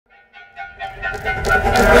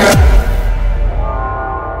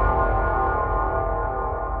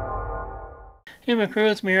Hey my crew,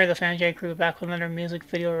 it's me here, the FanJay crew, back with another music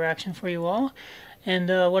video reaction for you all. And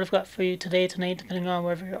what I've got for you tonight, depending on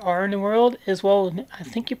wherever you are in the world, is, well, I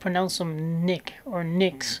think you pronounce them Nick or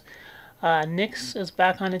Nix. Nix is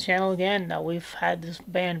back on the channel again. Now, we've had this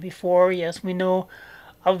band before, yes, we know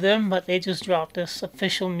of them, but they just dropped this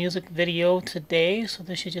official music video today, so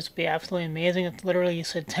this should just be absolutely amazing. It's literally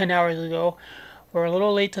said 10 hours ago. We're a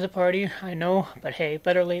little late to the party, I know, but hey,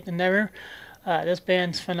 better late than never. This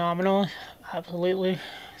band's phenomenal, absolutely.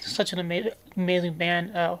 Such an amazing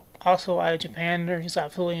band. Also out of Japan, they're just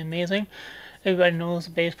absolutely amazing. Everybody knows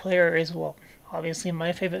the bass player is, well, obviously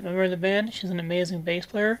my favorite member of the band. She's an amazing bass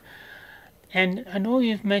player. And I know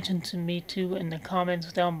you've mentioned to me too in the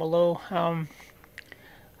comments down below,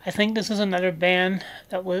 I think this is another band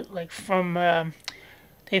that was like from,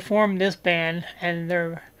 they formed this band and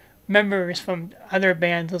they're members from other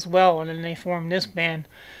bands as well, and then they formed this band.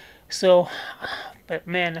 So, but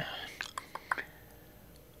man,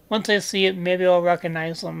 once I see it, maybe I'll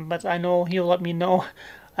recognize them, but I know he'll let me know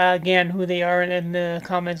again who they are in the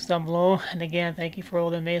comments down below. And again, thank you for all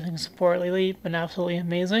the amazing support lately. Been absolutely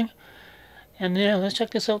amazing. And yeah, let's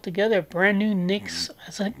check this out together. Brand new Nix.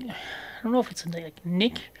 It's like, I don't know if it's like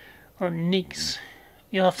Nick or Nix.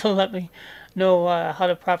 You'll have to let me know how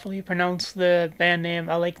to properly pronounce the band name.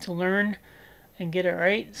 I like to learn and get it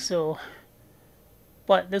right, so.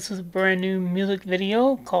 But this is a brand new music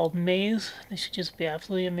video called Maze. This should just be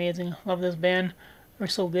absolutely amazing. Love this band. They're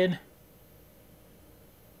so good.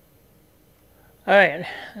 Alright,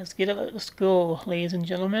 let's get it. Let's go, ladies and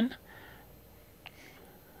gentlemen.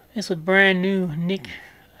 It's a brand new Nick,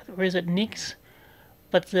 or is it Nix?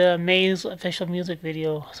 But the Maze official music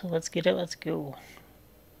video. So let's get it. Let's go.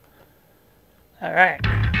 Alright.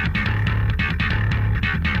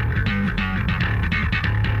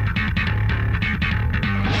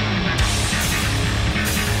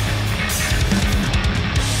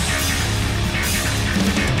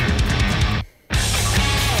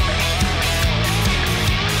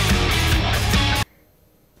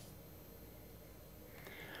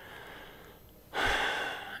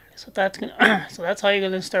 So that's gonna, so that's how you're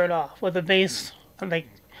gonna start off with a bass, like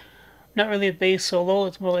not really a bass solo.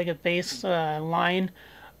 It's more like a bass line.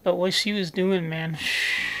 But what she was doing, man,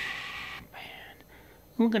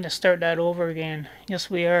 we're gonna start that over again.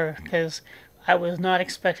 Yes, we are, because I was not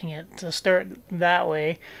expecting it to start that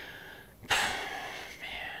way. Man.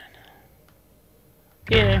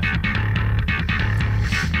 Yeah.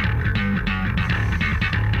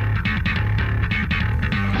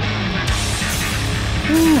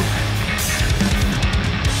 Ooh.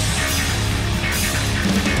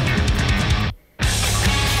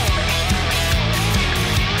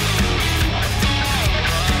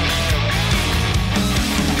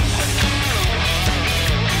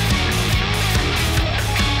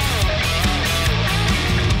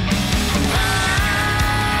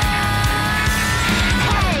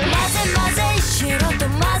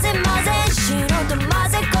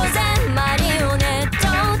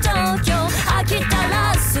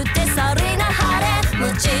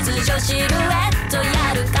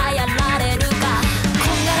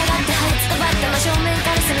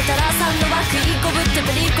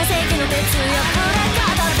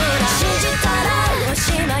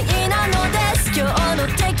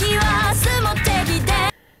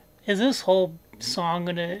 Is this whole song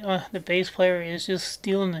gonna, the bass player is just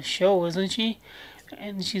stealing the show, isn't she?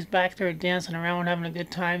 And she's back there dancing around, having a good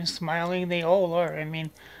time, smiling. They all are. I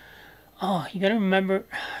mean, oh, you gotta remember,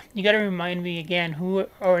 you gotta remind me again, who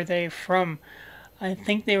are they from? I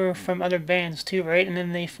think they were from other bands too, right? And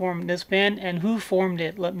then they formed this band, and who formed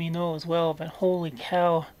it, let me know as well. But holy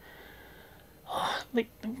cow. Oh, like,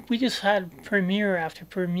 we just had premiere after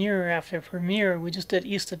premiere after premiere. We just did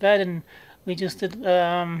East of Eden, we just did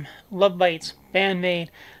Love Bites, Bandmade,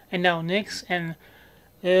 and now Nix. And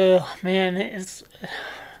man, it's,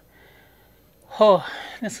 oh,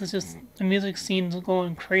 this is just, the music scene's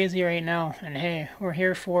going crazy right now, and hey, we're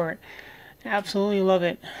here for it. Absolutely love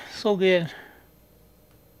it, so good.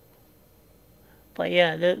 But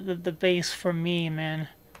yeah, the bass for me, man,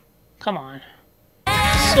 come on,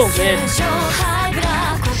 so good.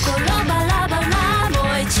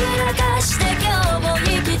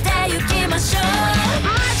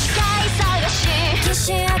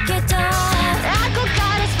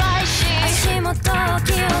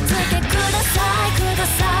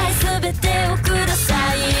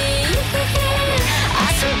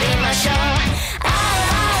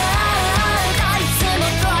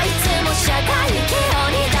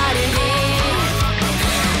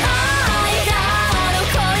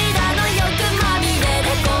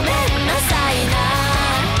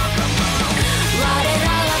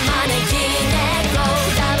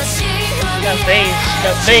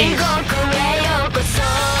 The bass.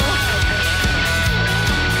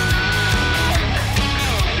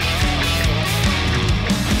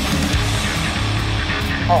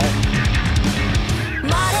 Oh.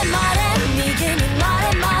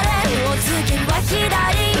 左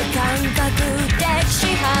感覚的支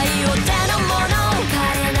配を手のもの彼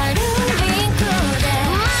なるリンクで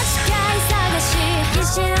間違い探し必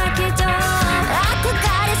死なきと憧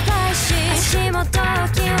れスパイシー足元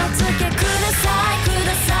気をつけくださ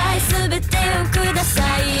い全てをくださ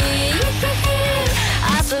い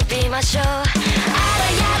遊びましょうあらや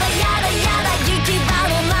だやだやだ行き場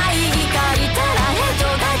のない怒りたらヘド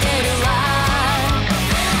が出るわ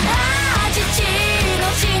ああ父の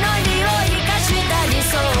血の匂い理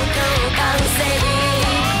想郷カウンセリン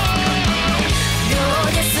グ秒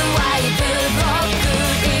でスワイプブロック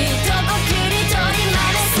リートコ切り取りま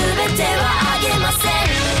で全てはあげません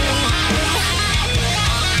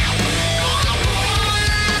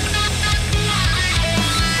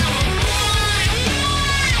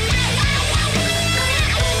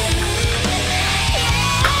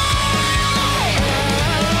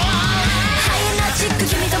ハイエナチック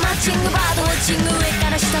君とマッチングバードウォッチング上か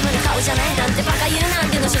ら下まで顔じゃないなんてバカ言うな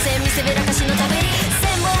んての所詮見せびらかしのために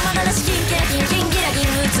千本まだらしキンキラキンキンギラギン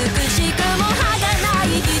美しくも儚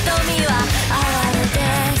い瞳は哀れで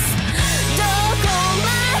すどこ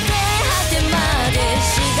まで果てまで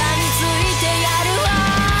しがみついてやるわ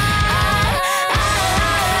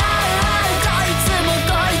こいつ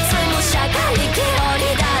も社会気を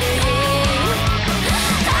りだる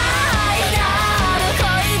愛だの恋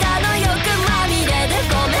だの欲まみれで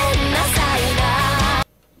ごめんなさいな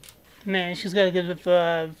Man, she's got good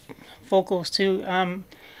vocals too.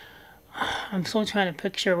 I'm still trying to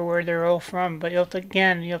picture where they're all from, but you have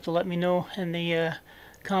to let me know in the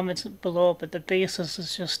comments below. But the bassist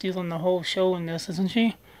is just stealing the whole show in this, isn't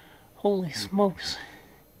she? Holy smokes.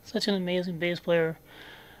 Such an amazing bass player.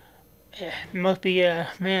 It must be,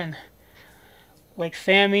 man, like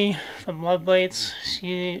Fammy from Love Bites.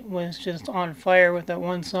 She was just on fire with that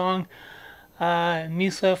one song.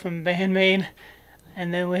 Misa from Bandmaid.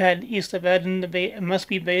 And then we had East of Eden. It must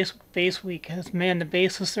be bass week, because man, the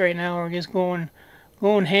bassists right now are just going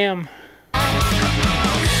ham.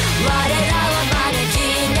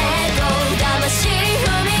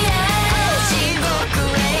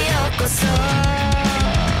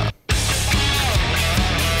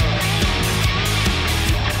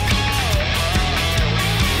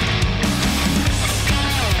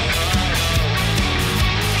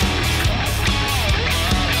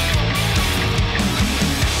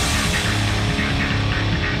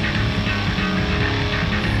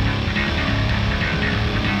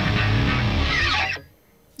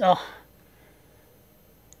 Oh,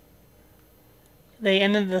 they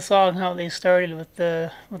ended the song how they started with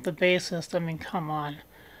the bassist. I mean, come on,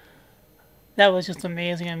 that was just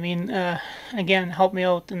amazing. I mean, again, help me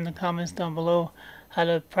out in the comments down below how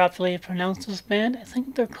to properly pronounce this band. I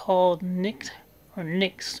think they're called NEK or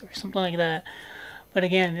NEK or something like that. But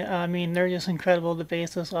again, I mean, they're just incredible. The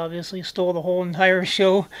bassist obviously stole the whole entire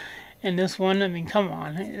show in this one. I mean, come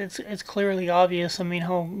on, it's clearly obvious. I mean,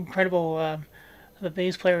 how incredible. The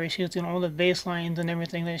bass player, she was doing all the bass lines and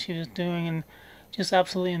everything that she was doing, and just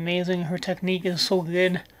absolutely amazing. Her technique is so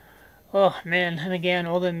good. Oh man, and again,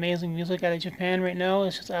 all the amazing music out of Japan right now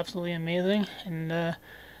is just absolutely amazing, and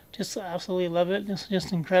just absolutely love it. It's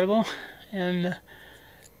just incredible. And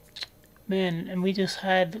man, and we just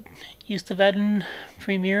had East of Eden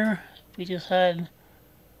premiere, we just had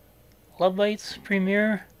Love Bites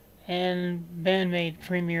premiere, and Bandmaid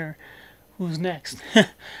premiere. Who's next?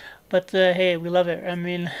 But hey, we love it. I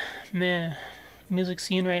mean, man, music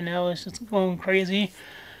scene right now is just going crazy,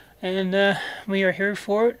 and we are here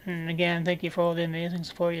for it. And again, thank you for all the amazing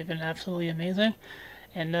support. You've been absolutely amazing.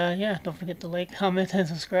 And yeah, don't forget to like, comment, and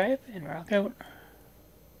subscribe, and rock out.